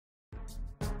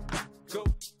Go,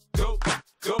 go,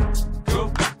 go, go,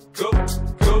 go,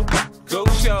 go, go,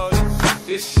 shorty.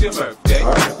 It's your birthday.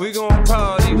 Right. We gon'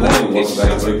 party like it's Welcome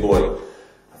back to your Big Boy. birthday.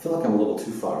 I feel like I'm a little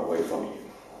too far away from you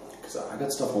because I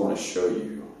got stuff I want to show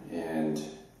you, and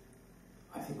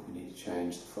I think we need to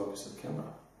change the focus of the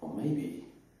camera, or maybe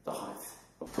the height.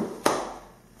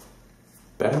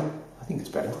 Better? I think it's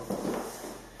better.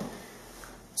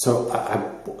 So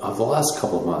over the last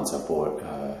couple of months, I bought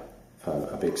a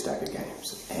big stack of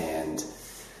games, and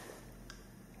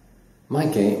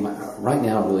right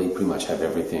now I really pretty much have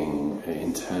everything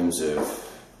in terms of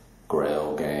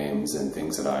Grail games and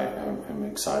things that I am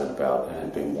excited about and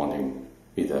have been wanting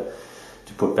either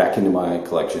to put back into my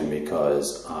collection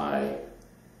because I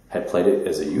had played it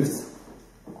as a youth,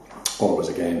 or it was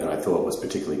a game that I thought was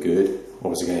particularly good, or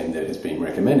it was a game that has been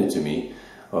recommended to me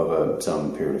over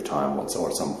some period of time or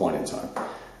at some point in time.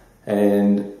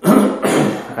 And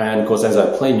and of course, as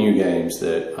I play new games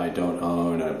that I don't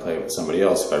own and I play with somebody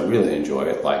else, if I really enjoy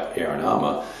it, like Air and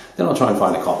Armour, then I'll try and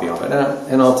find a copy of it.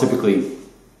 And I'll typically,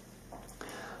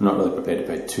 I'm not really prepared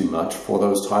to pay too much for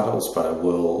those titles, but I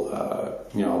will, I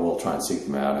will try and seek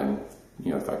them out, and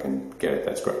if I can get it,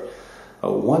 that's great.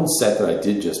 One set that I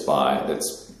did just buy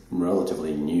that's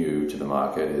relatively new to the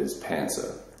market is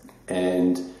Panzer,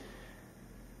 and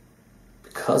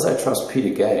because I trust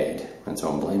Peter Gade, and so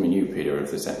I'm blaming you, Peter, if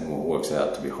this works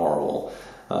out to be horrible.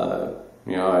 I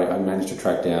managed to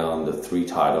track down the 3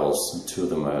 titles. 2 of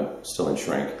them are still in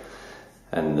shrink,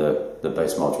 and the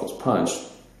base module's punched.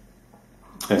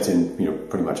 It's in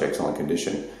pretty much excellent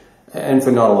condition, and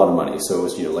for not a lot of money. So it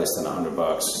was less than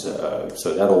 $100.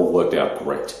 So that all worked out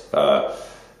great. But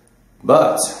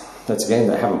that's a game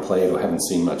that I haven't played or haven't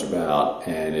seen much about,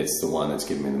 and it's the one that's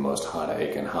giving me the most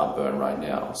heartache and heartburn right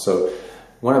now. So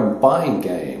when I'm buying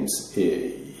games,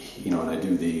 and I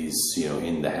do these,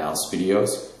 in the house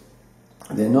videos,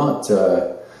 they're not,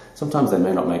 sometimes they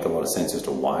may not make a lot of sense as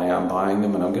to why I'm buying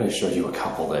them, and I'm going to show you a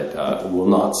couple that will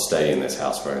not stay in this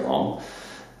house very long,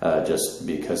 just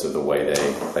because of the way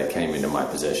they came into my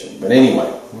possession. But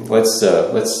anyway, let's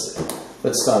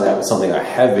start out with something I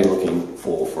have been looking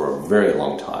for a very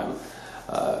long time.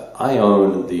 I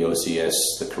own the OCS,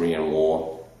 the Korean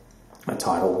War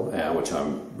title, which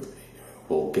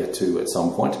we'll get to at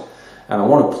some point. And I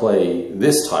want to play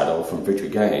this title from Victory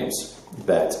Games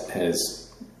that has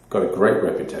got a great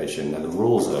reputation, and the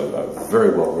rules are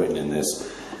very well written in this.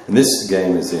 And this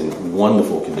game is in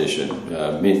wonderful condition,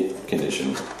 mint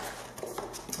condition.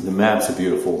 The maps are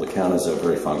beautiful, the counters are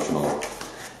very functional,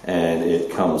 and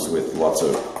it comes with lots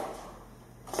of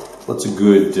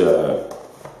good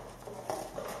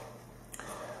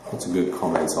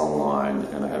comments online,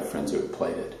 and I have friends who have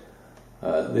played it.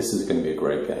 This is going to be a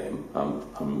great game.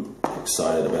 I'm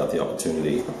excited about the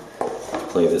opportunity to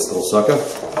play this little sucker.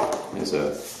 There's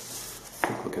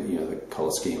look at the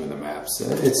color scheme of the maps.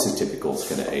 It's a typical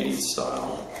kind of 80s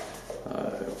style.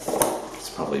 It's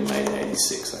probably made in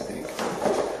 '86, I think.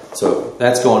 So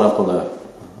that's going up on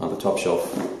the top shelf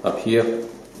up here.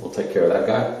 We'll take care of that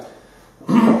guy.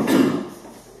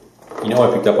 I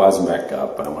picked up Eisenbach,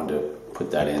 but I wanted to put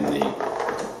that in the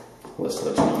list.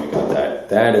 Let you know we got that.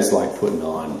 That is like putting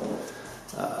on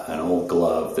an old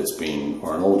glove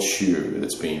or an old shoe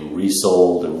that's been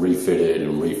resoled and refitted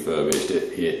and refurbished.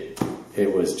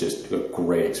 It was just a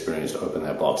great experience to open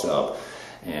that box up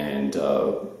and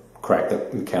crack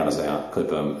the counters out, clip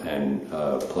them, and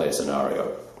play a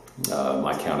scenario.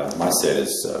 My set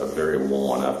is very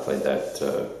worn. I've played that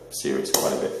series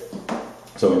quite a bit,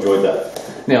 so enjoyed that.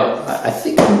 Now, I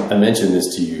think I mentioned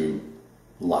this to you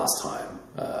last time,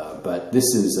 but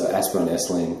this is Aspern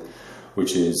Essling,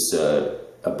 which is a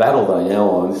battle that I now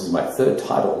own. This is my 3rd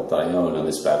title that I own on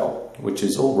this battle, which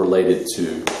is all related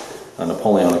to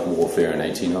Napoleonic warfare in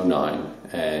 1809,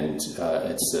 and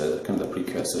it's kind of the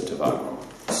precursor to Wagram.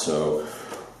 So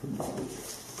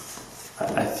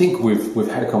I think we've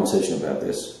had a conversation about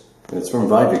this. It's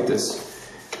from Invictus,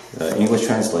 English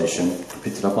translation.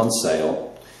 Picked it up on sale.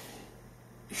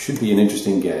 It should be an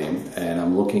interesting game, and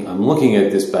I'm looking at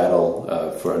this battle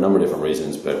for a number of different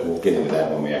reasons, but we'll get into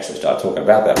that when we actually start talking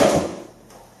about that battle.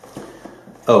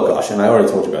 Oh gosh, and I already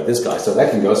told you about this guy, so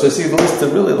that can go. So see, the list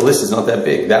is not that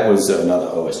big. That was another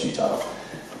OSG title.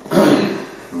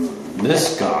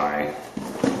 This guy,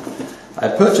 I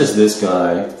purchased this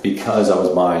guy because I was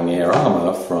buying Air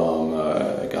Armour from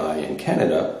a guy in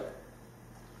Canada,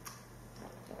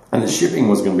 and the shipping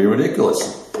was going to be ridiculous.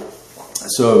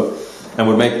 So, and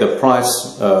would make the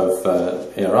price of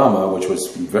Air Armour, which was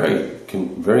very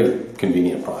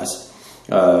convenient price,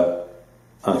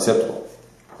 unacceptable.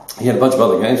 He had a bunch of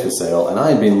other games for sale, and I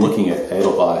had been looking at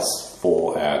Edelweiss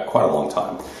for quite a long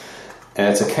time. And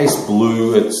it's a case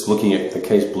blue. It's looking at the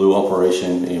case blue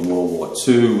operation in World War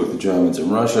II with the Germans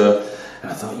and Russia. And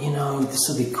I thought, you know, this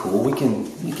will be cool.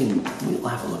 We'll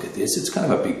have a look at this. It's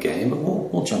kind of a big game, but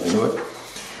we'll jump into it.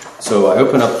 So I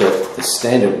open up the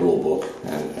standard rule book,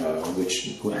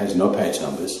 which has no page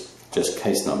numbers, just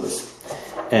case numbers.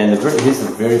 And here's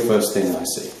the very first thing I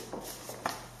see.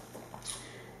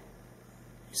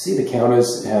 You see the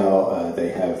counters, how they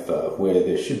have, where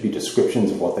there should be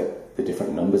descriptions of what the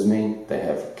different numbers mean? They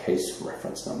have case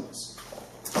reference numbers.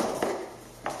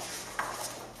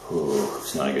 Ooh,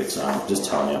 it's not a good sign. I'm just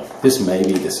telling you. This may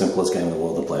be the simplest game in the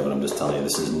world to play, but I'm just telling you,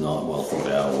 this is not well thought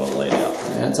out, well laid out.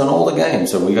 And it's an older game,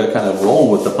 so we got to kind of roll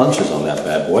with the punches on that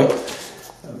bad boy.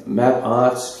 Map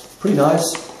art, pretty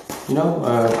nice. You know,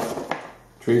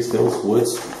 trees, hills,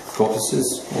 woods,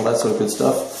 caucasus, all that sort of good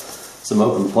stuff. Some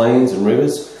open plains and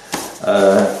rivers.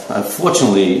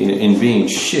 Unfortunately, in being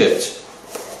shipped,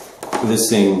 this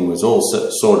thing was all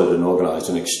sorted and organized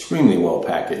and extremely well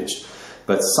packaged.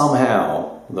 But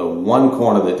somehow, the one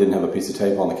corner that didn't have a piece of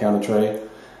tape on the counter tray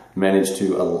managed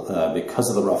to, because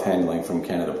of the rough handling from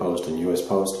Canada Post and US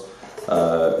Post,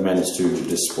 managed to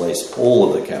displace all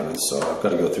of the counters. So I've got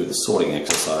to go through the sorting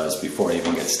exercise before I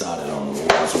even get started on the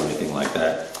rules or anything like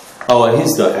that. Oh, and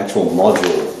here's the actual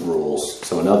module rules.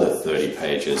 So another 30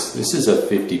 pages. This is a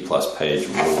 50+ page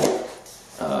rule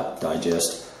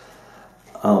digest.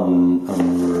 I'm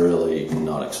really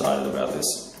not excited about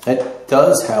this. It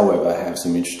does, however, have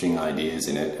some interesting ideas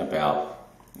in it about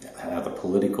how the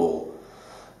political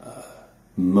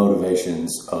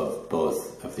motivations of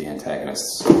both of the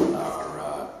antagonists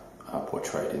are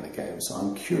portrayed in the game. So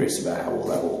I'm curious about how all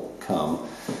that will come.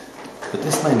 But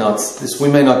we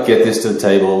may not get this to the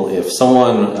table. If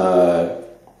someone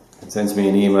sends me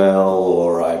an email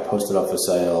or I post it up for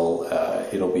sale,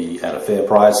 it'll be at a fair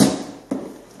price,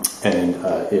 and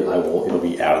it'll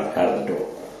be out of the door.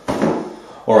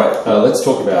 All right, let's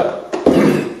talk about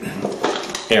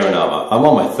Air and Armor. I'm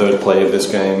on my third play of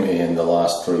this game in the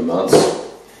last 3 months,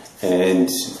 and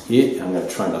I'm going to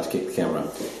try not to kick the camera.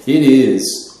 It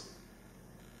is.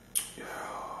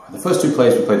 The first two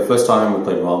plays we played the first time, we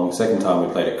played wrong. The second time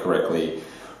we played it correctly.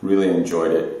 Really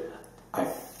enjoyed it. I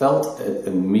felt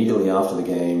immediately after the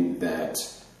game that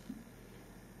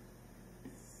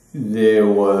there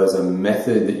was a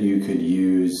method that you could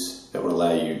use that would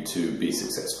allow you to be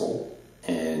successful.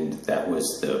 And that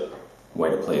was the way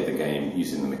to play the game,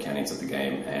 using the mechanics of the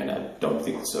game. And I don't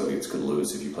think the Soviets could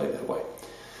lose if you played that way.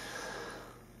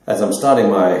 As I'm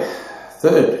starting my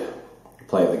third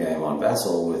play of the game on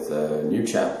Vassal with a new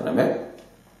chap that I met,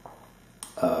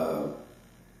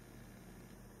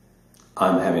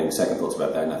 I'm having second thoughts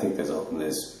about that, and I think there's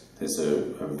a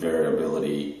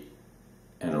variability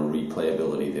and a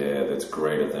replayability there that's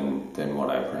greater than what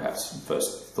I perhaps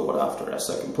first thought after our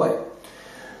second play.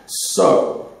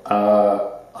 So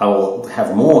I will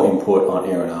have more input on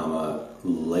Air and Armor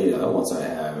later once I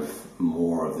have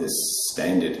more of this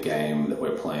standard game that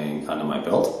we're playing under my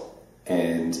belt.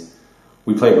 And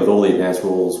we played with all the advanced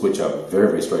rules, which are very,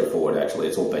 very straightforward, actually.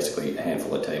 It's all basically a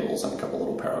handful of tables and a couple of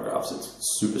little paragraphs. It's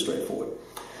super straightforward.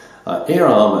 Air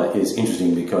Armor is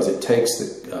interesting because it takes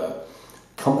the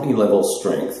company-level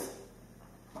strength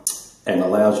and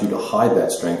allows you to hide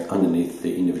that strength underneath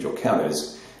the individual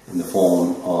counters in the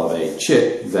form of a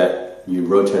chip that you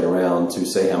rotate around to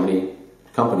say how many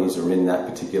companies are in that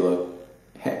particular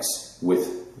hex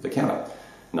with the counter.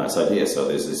 Nice idea. So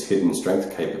there's this hidden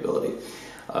strength capability.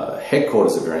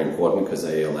 Headquarters are very important because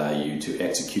they allow you to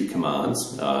execute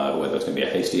commands, whether it's going to be a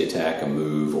hasty attack, a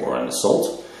move, or an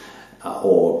assault,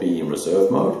 or be in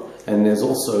reserve mode. And there's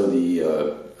also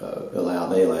the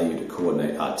they allow you to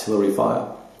coordinate artillery fire.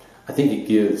 I think it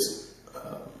gives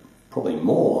probably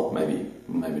more, maybe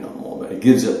not more, but it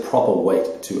gives a proper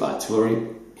weight to artillery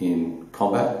in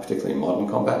combat, particularly in modern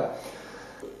combat.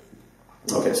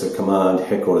 Okay, so command,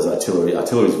 headquarters, artillery.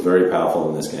 Artillery is very powerful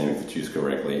in this game if it's used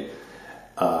correctly.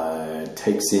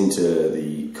 Takes in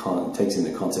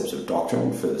the concepts of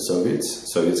doctrine for the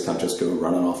Soviets. Soviets can't just go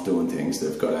running off doing things.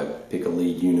 They've got to pick a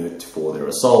lead unit for their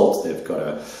assault. They've got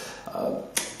to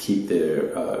keep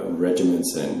their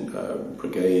regiments and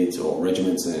brigades or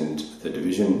regiments and the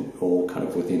division all kind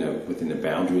of within the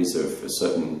boundaries of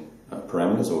certain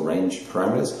parameters or range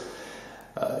parameters.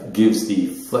 Gives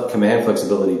the command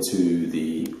flexibility to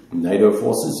the NATO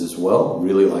forces as well.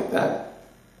 Really like that.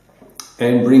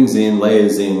 And brings in,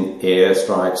 layers in air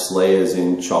strikes, layers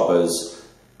in choppers,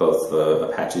 both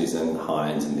Apaches and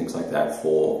Hinds and things like that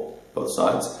for both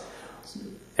sides.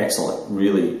 Excellent,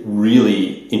 really,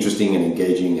 really interesting and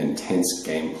engaging and tense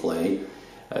gameplay.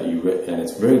 And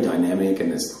it's very dynamic,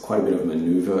 and there's quite a bit of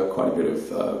maneuver, quite a bit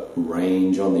of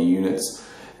range on the units.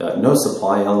 No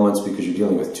supply elements because you're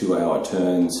dealing with 2-hour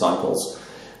turn cycles.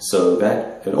 So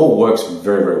that, it all works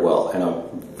very, very well, and I'm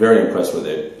very impressed with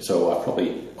it. So I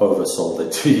probably oversold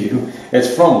it to you.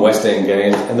 It's from West End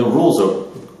Games, and the rules are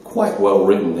quite well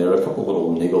written. There are a couple of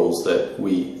little niggles that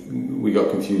we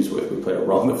got confused with. We played it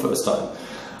wrong the first time.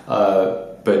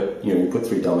 But you know, you put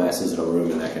 3 dumbasses in a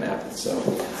room and that can happen. So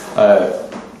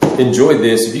enjoy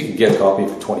this. If you can get a copy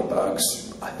for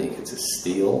 $20, I think it's a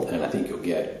steal, and I think you'll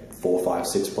get 4, 5,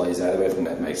 6 plays out of it, and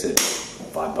that makes it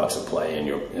 $5 a play, and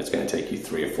it's going to take you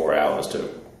 3 or 4 hours to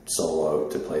solo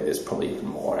to play this, probably even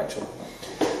more actually.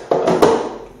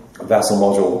 Vassal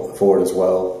module for it as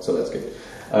well, so that's good.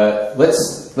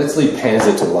 Let's leave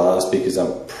Panzer to last because you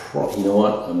know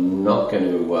what? I'm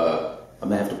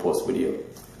gonna have to pause the video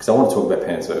because I want to talk about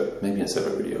Panzer maybe in a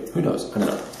separate video. Who knows? I don't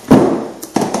know.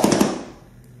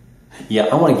 Yeah,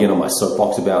 I want to get on my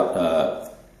soapbox about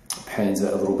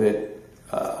Panzer a little bit.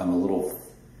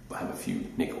 I have a few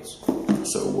nickels,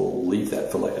 so we'll leave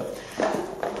that for later.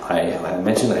 I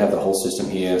mentioned I have the whole system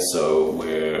here, so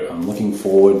I'm looking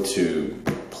forward to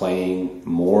playing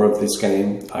more of this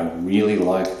game. I really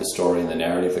like the story and the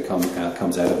narrative that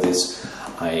comes out of this.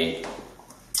 I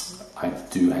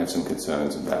do have some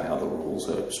concerns about how the rules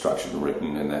are structured and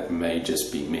written, and that may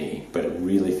just be me, but it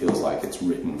really feels like it's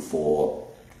written for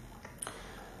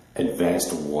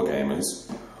advanced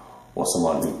wargamers or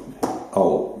someone who,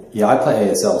 oh yeah, I play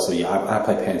ASL, so yeah, I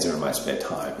play Panzer in my spare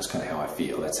time. That's kind of how I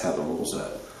feel. That's how the rules are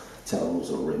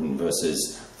written,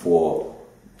 versus for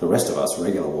the rest of us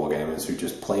regular wargamers who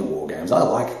just play war games. I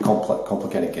like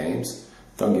complicated games,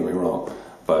 don't get me wrong,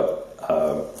 but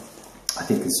I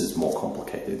think this is more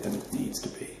complicated than it needs to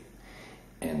be,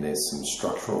 and there's some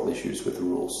structural issues with the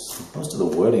rules. Most of the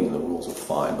wording in the rules are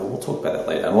fine, but we'll talk about that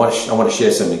later. I want to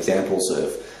share some examples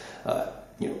of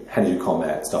how to do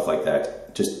combat, stuff like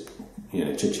that, just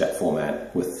chit chat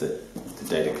format with the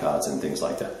data cards and things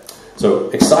like that. So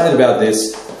excited about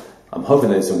this. I'm hoping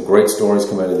there's some great stories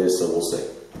come out of this, so we'll see.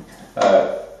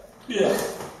 Yeah.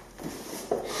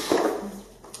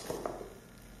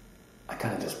 I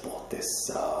kind of just bought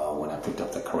this when I picked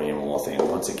up the Korean War thing.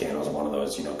 Once again, it was one of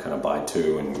those, kind of buy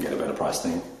 2 and get a better price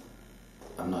thing.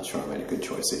 I'm not sure I made a good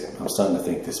choice here. I'm starting to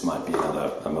think this might be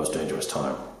a most dangerous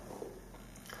time.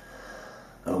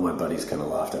 And all my buddies kind of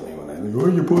laughed at me when they were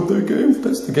like, oh, you bought that game?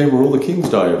 That's the game where all the kings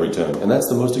die every turn. And that's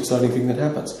the most exciting thing that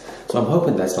happens. So I'm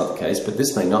hoping that's not the case, but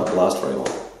this may not last very long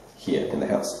here in the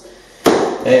house.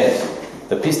 And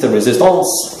the piece de resistance.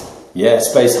 Yeah,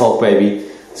 Space Hulk, baby.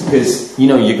 It's because, you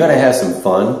got to have some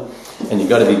fun, and you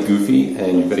got to be goofy,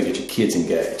 and you've got to get your kids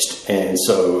engaged. And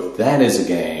so that is a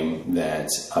game that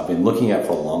I've been looking at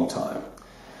for a long time.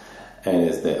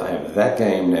 And I have that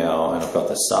game now, and I've got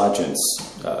the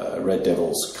Sergeants, Red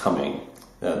Devils coming.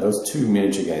 Those 2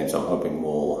 miniature games I'm hoping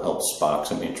will help spark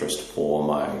some interest for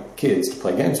my kids to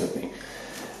play games with me.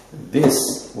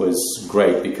 This was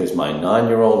great because my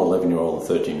 9-year-old, 11-year-old, and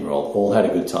 13-year-old all had a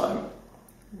good time.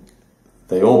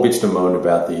 They all bitched and moaned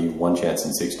about the 1 chance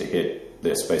in 6 to hit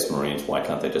their Space Marines. Why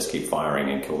can't they just keep firing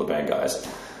and kill the bad guys?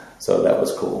 So that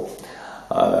was cool.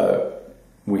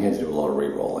 We had to do a lot of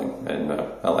re-rolling and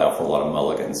allow for a lot of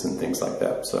mulligans and things like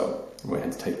that. So we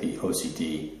had to take the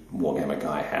OCD Wargamer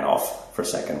guy hat off for a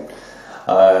second.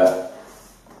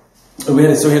 So we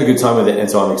had a good time with it, and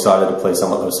so I'm excited to play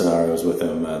some of those scenarios with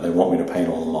them. They want me to paint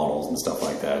all the models and stuff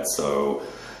like that, so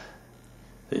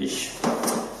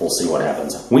we'll see what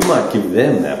happens. We might give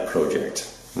them that project.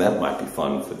 That might be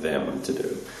fun for them to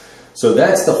do. So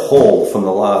that's the whole from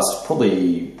the last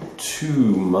probably 2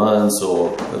 months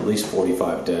or at least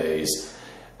 45 days.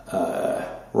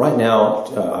 Right now,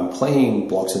 I'm playing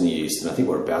Blocks in the East, and I think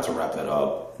we're about to wrap that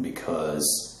up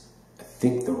because I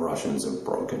think the Russians are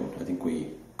broken. I think we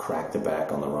cracked the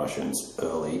back on the Russians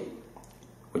early,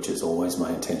 which is always my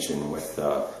intention with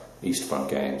East Front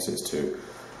games, is to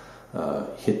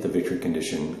hit the victory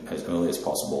condition as early as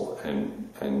possible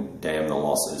and damn the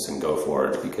losses and go for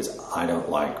it, because I don't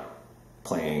like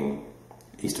playing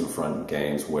Eastern Front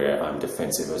games where I'm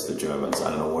defensive as the Germans. I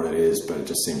don't know what it is, but it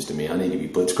just seems to me I need to be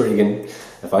blitzkrieging.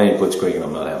 If I ain't blitzkrieging,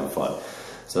 I'm not having fun.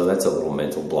 So that's a little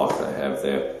mental block that I have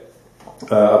there.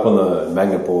 Up on the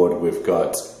magnet board, we've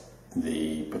got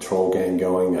the patrol game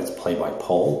going. That's play by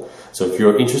poll. So if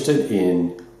you're interested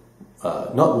in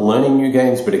not learning new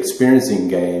games, but experiencing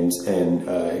games and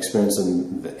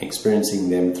experiencing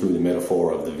them through the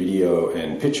metaphor of the video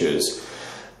and pictures,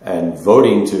 and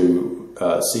voting to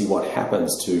see what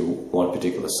happens to one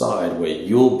particular side, where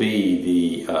you'll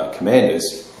be the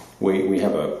commanders. We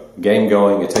have a game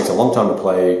going. It takes a long time to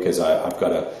play because I've got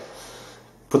to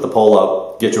put the poll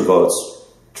up, get your votes,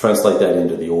 translate that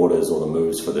into the orders or the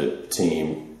moves for the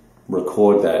team,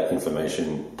 record that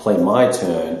information, play my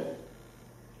turn,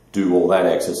 do all that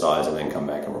exercise, and then come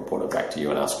back and report it back to you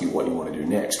and ask you what you want to do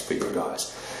next for your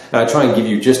guys. Now, I try and give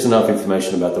you just enough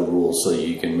information about the rules so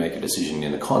you can make a decision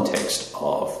in the context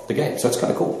of the game. So it's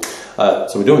kind of cool.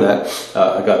 So we're doing that.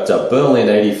 I got Berlin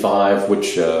 85,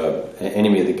 which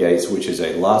Enemy of the Gates, which is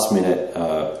a last minute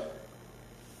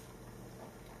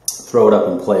throw it up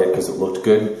and play it because it looked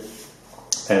good.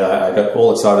 And I got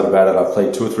all excited about it. I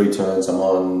played 2 or 3 turns. I'm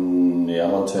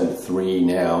on turn 3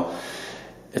 now.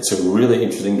 It's a really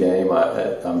interesting game.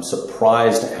 I'm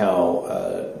surprised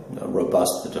how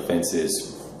robust the defense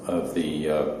is of the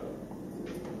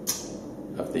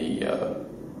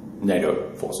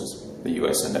NATO forces, the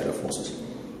US and NATO forces.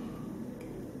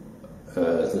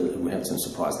 We have some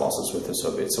surprise losses with the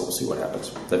Soviets, so we'll see what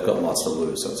happens. They've got lots to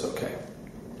lose, so it's okay.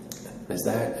 There's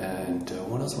that, and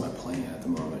what else am I playing at the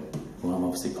moment? Well, I'm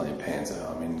obviously playing Panzer.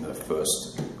 I'm in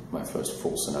my first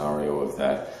full scenario of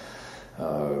that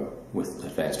with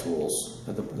advanced rules.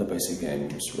 The basic game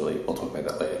is really, I'll talk about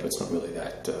that later, but it's not really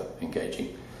that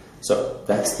engaging. So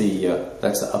that's the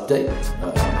update. I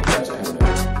hope you guys are having a